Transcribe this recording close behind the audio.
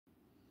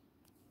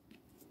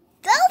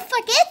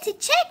forget to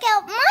check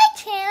out my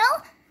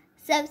channel,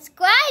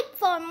 subscribe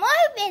for more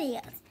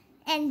videos,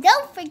 and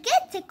don't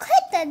forget to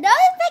click the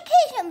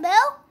notification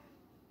bell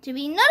to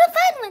be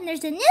notified when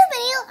there's a new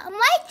video on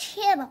my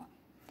channel.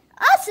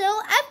 Also,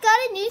 I've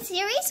got a new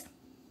series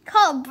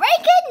called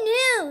Breaking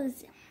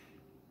News.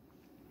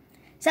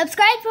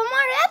 Subscribe for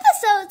more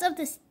episodes of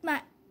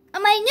my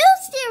new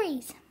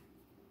series.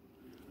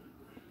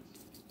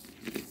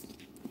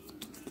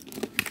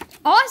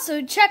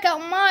 Also, check out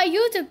my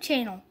YouTube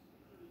channel,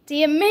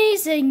 the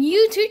amazing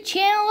YouTube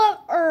channel of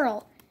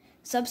Earl.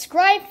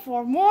 Subscribe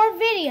for more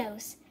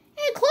videos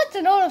and click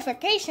the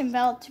notification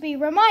bell to be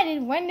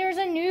reminded when there's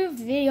a new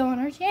video on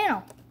our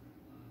channel.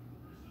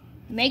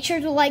 Make sure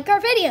to like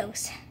our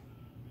videos.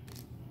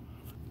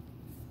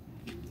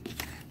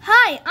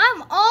 Hi,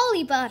 I'm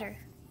Ollie Butter.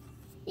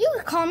 You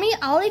can call me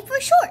Ollie for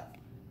short.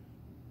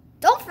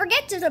 Don't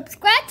forget to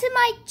subscribe to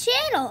my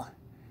channel,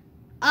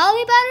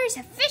 Ollie Butter's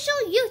official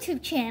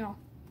YouTube channel.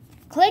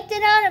 Click the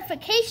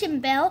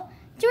notification bell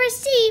to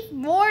receive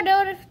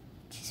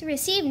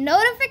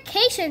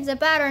notifications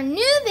about our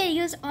new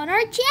videos on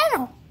our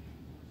channel.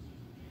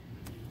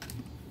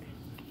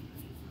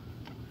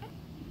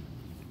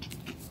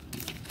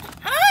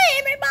 Hi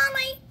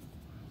everybody!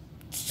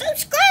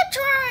 Subscribe to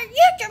our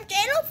YouTube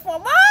channel for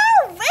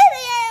more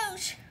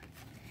videos.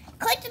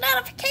 Click the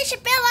notification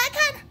bell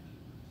icon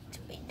to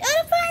be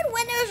notified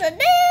when there's a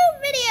new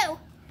video.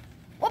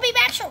 We'll be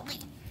back shortly.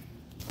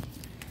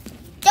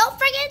 Don't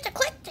forget to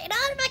click the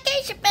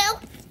notification bell.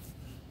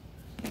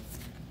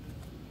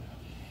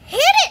 Hit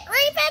it,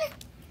 Raven!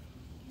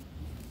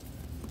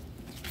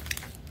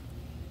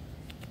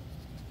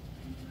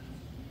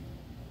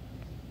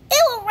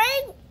 It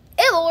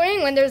will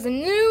ring when there's a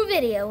new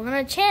video on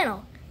our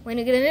channel. When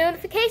you get a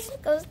notification,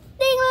 it goes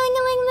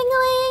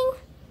ding-a-ling-a-ling-a-ling-a-ling.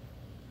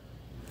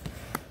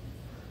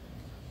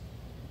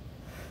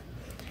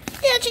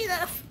 Did you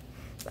know,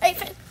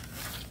 Raven?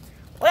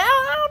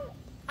 Well,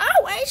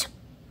 always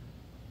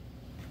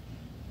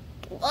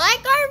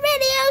like our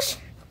videos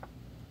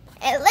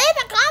and leave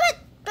a comment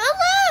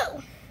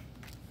below.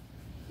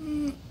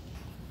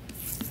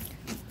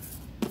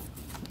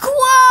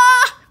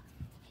 Quack!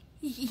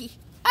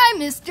 I'm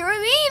Mr.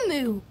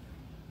 Emu.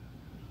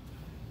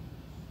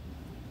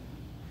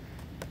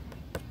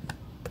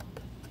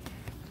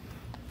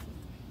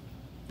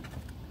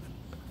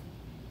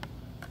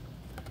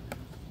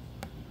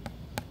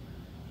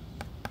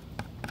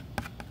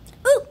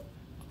 Ooh!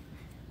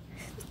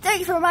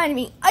 Thanks for reminding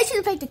me. I should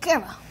have picked the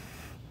camera.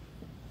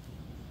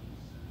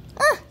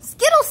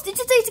 Skittles! Did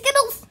you say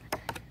Skittles?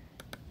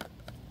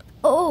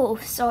 Oh,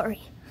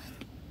 sorry.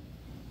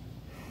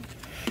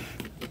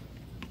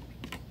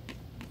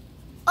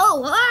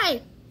 Oh,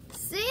 hi!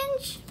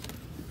 Singe?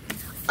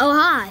 Oh,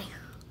 hi.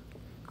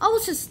 I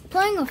was just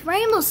playing with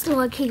Rainbow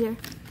Slug here.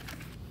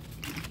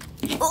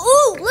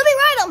 Ooh, let me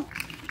ride him!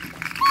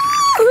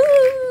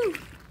 Woo!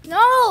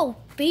 No,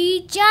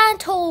 be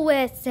gentle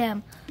with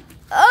them.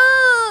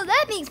 Oh,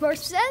 that makes more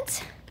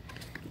sense.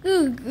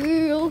 Good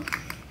girl.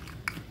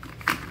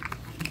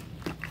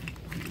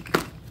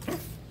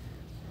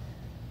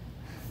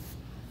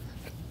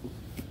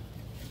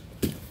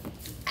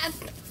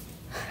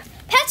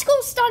 Pet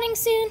school's starting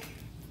soon.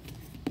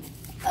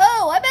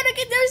 Oh, I better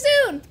get there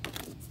soon.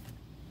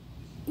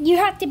 You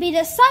have to be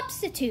the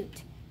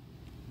substitute.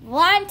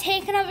 Well, I'm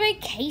taking a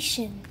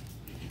vacation.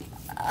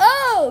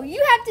 Oh,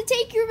 you have to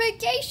take your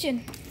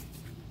vacation.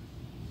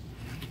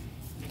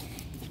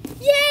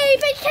 Yay,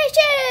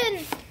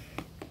 vacation!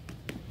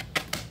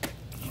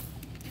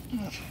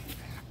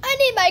 I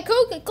need my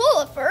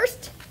Coca-Cola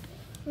first.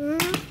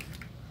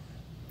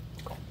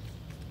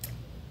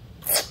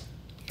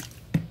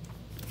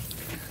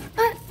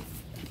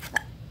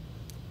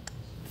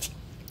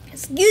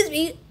 Excuse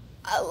me,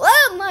 I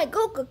love my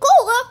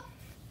Coca-Cola.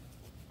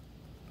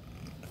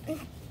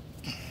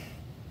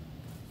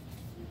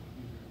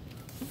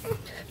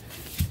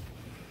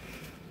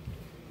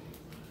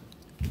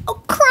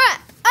 Oh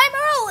crap, I'm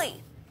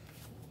early.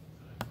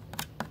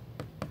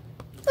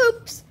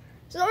 Oops,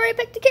 sorry I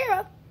picked the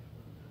camera.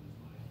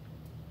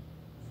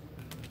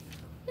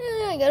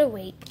 I gotta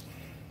wait.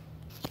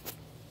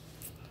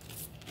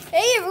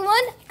 Hey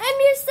everyone, I'm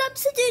your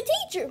substitute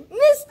teacher,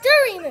 Mr.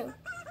 Emu.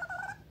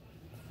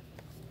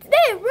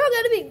 Today we're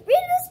going to be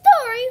reading a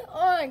story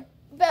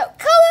about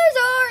colors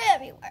are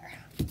everywhere.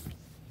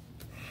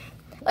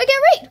 I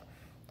can read.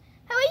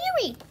 How about you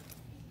read?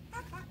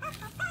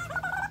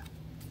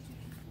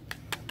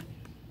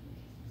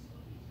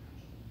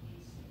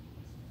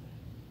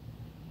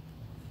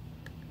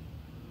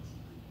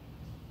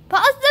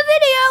 Pause the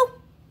video.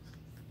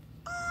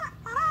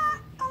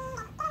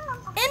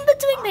 In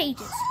between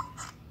pages.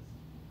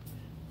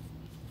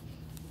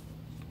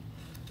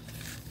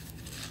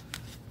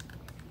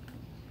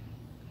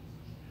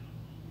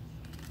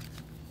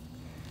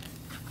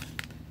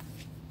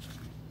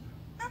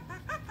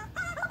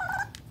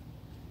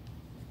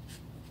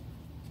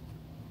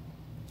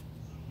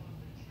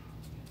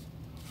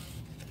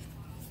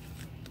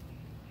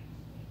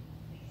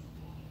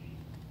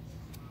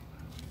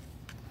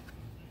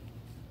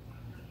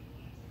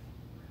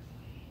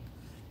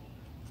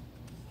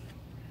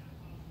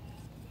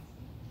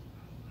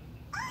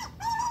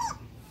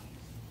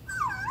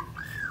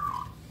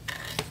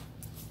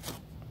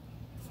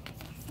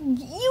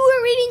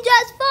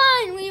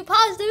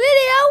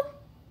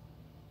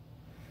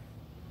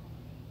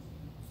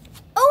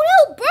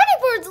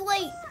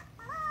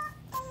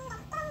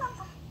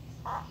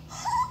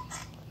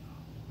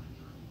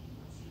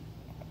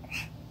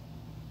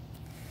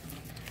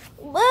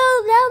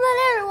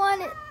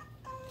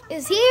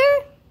 is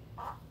here.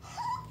 I'm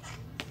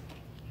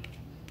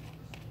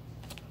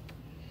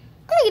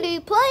going to be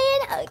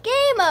playing a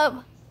game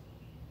of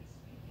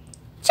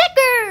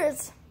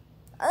checkers.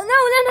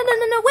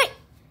 No, wait.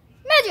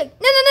 Magic.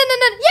 No.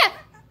 Yeah.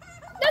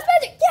 That's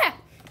magic. Yeah.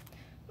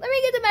 Let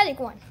me get the magic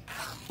one.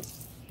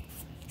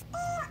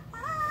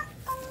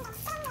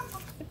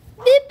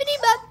 Bippity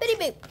boppity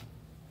boop.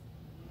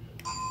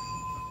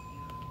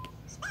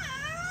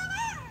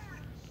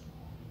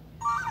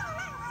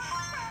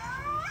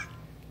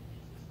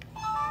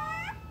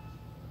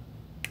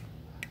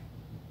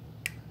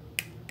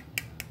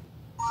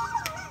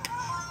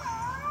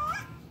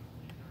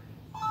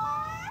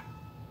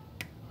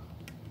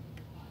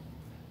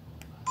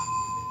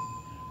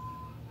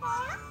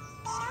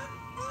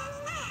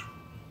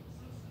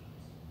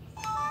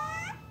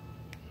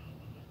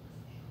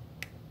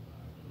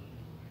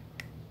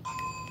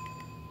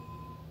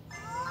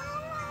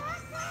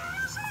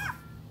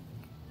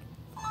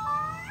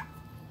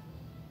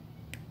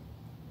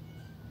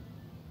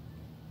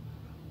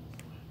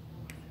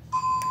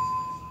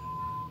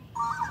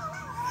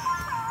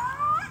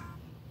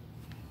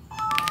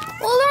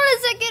 Hold on a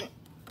second.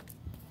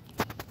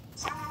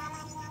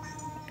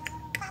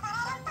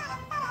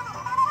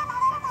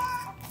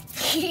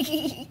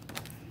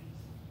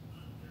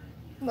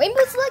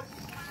 Rainbow slug?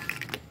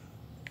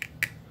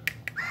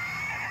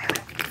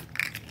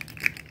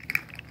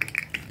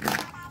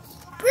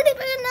 Pretty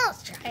big enough,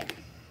 try it.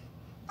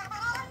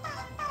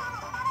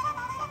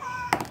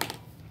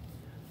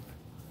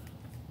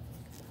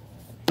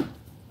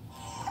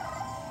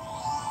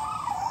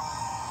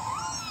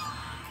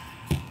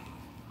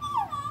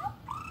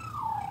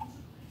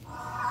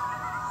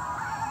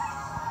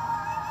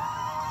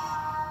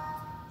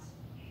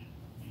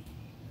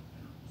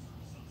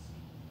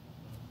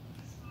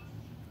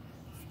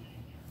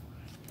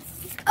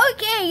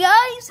 Okay,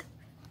 guys,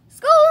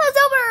 school is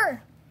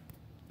over.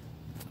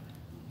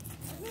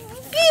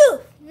 Phew!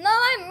 Now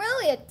I'm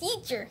really a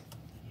teacher.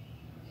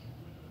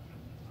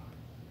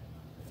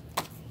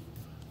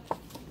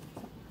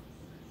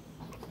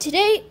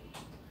 Today